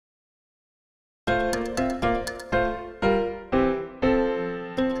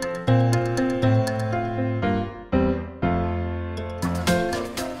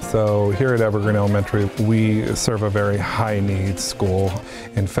Here at Evergreen Elementary, we serve a very high-needs school.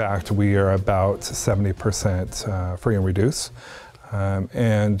 In fact, we are about 70% free and reduced.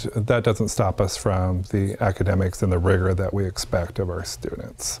 And that doesn't stop us from the academics and the rigor that we expect of our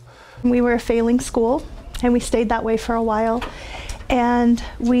students. We were a failing school, and we stayed that way for a while. And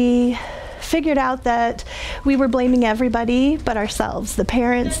we figured out that we were blaming everybody but ourselves, the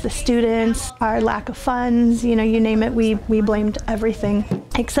parents, the students, our lack of funds, you name it, we blamed everything.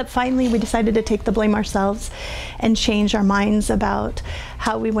 Except finally we decided to take the blame ourselves and change our minds about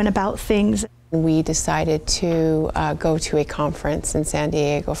how we went about things. We decided to go to a conference in San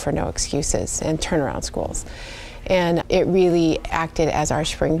Diego for No Excuses and Turnaround Schools. And it really acted as our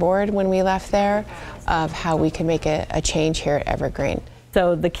springboard when we left there of how we could make a change here at Evergreen.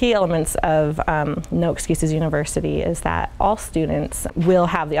 So the key elements of No Excuses University is that all students will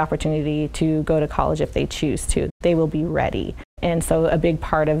have the opportunity to go to college if they choose to. They will be ready. And so a big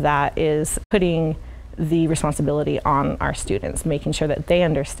part of that is putting the responsibility on our students, making sure that they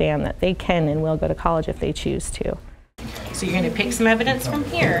understand that they can and will go to college if they choose to. So you're going to pick some evidence from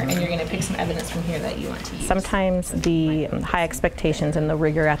here, and you're going to pick some evidence from here that you want to use. Sometimes the high expectations and the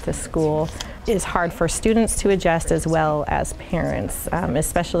rigor at the school is hard for students to adjust as well as parents.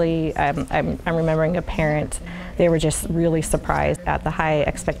 Especially, I'm remembering a parent, they were just really surprised at the high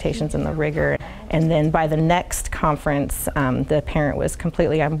expectations and the rigor. And then by the next conference, the parent was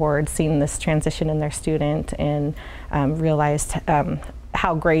completely on board, seeing this transition in their student, and realized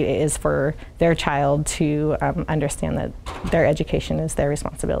how great it is for their child to understand that their education is their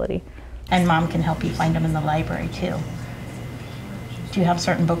responsibility. And Mom can help you find them in the library too. Do you have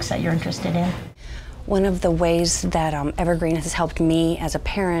certain books that you're interested in? One of the ways that Evergreen has helped me as a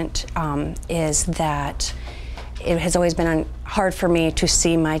parent is that it has always been hard for me to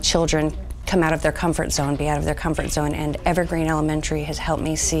see my children come out of their comfort zone, be out of their comfort zone, and Evergreen Elementary has helped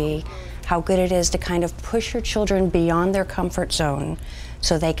me see how good it is to kind of push your children beyond their comfort zone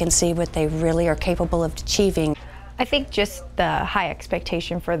so they can see what they really are capable of achieving. I think just the high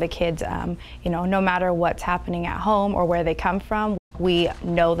expectation for the kids, no matter what's happening at home or where they come from, we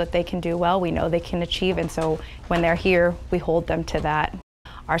know that they can do well, we know they can achieve, and so when they're here, we hold them to that.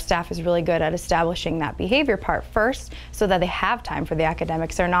 Our staff is really good at establishing that behavior part first so that they have time for the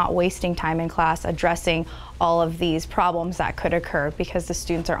academics. They're not wasting time in class addressing all of these problems that could occur because the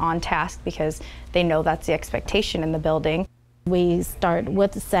students are on task because they know that's the expectation in the building. We start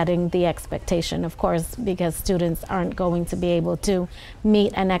with setting the expectation, of course, because students aren't going to be able to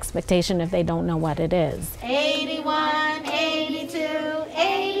meet an expectation if they don't know what it is. 81, 82,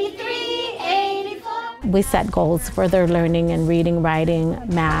 83, 84. We set goals for their learning in reading, writing,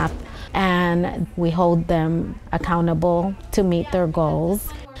 math, and we hold them accountable to meet their goals.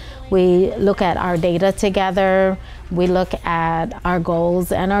 We look at our data together, we look at our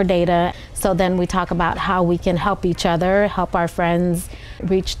goals and our data, so then we talk about how we can help each other, help our friends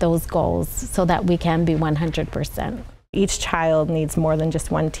reach those goals so that we can be 100%. Each child needs more than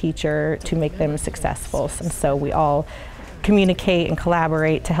just one teacher to make them successful, and so we all communicate and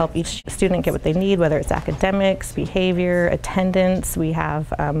collaborate to help each student get what they need, whether it's academics, behavior, attendance. We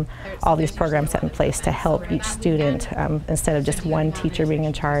have all these programs set in place to help each student instead of just one teacher being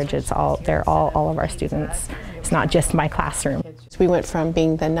in charge. They're all of our students. It's not just my classroom. We went from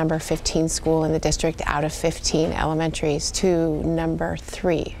being the number 15 school in the district out of 15 elementaries to number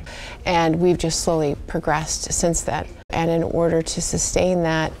 3. And we've just slowly progressed since then. And in order to sustain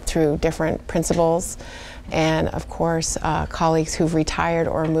that through different principals, and of course colleagues who've retired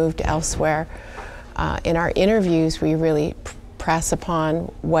or moved elsewhere. In our interviews we really press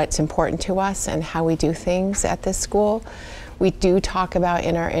upon what's important to us and how we do things at this school. We do talk about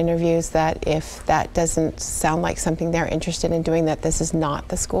in our interviews that if that doesn't sound like something they're interested in doing, that this is not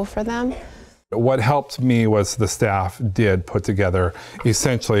the school for them. What helped me was the staff did put together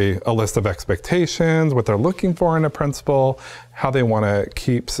essentially a list of expectations, what they're looking for in a principal, how they want to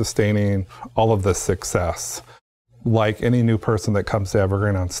keep sustaining all of the success. Like any new person that comes to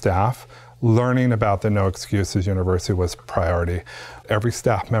Evergreen on staff, learning about the No Excuses University was priority. Every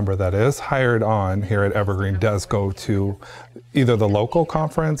staff member that is hired on here at Evergreen does go to either the local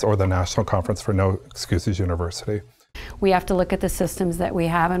conference or the national conference for No Excuses University. We have to look at the systems that we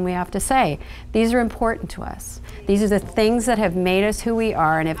have and we have to say, these are important to us. These are the things that have made us who we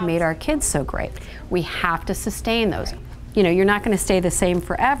are and have made our kids so great. We have to sustain those. You're not going to stay the same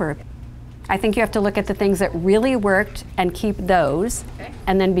forever. I think you have to look at the things that really worked and keep those,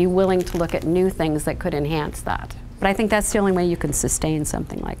 and then be willing to look at new things that could enhance that. But I think that's the only way you can sustain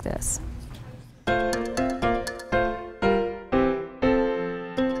something like this.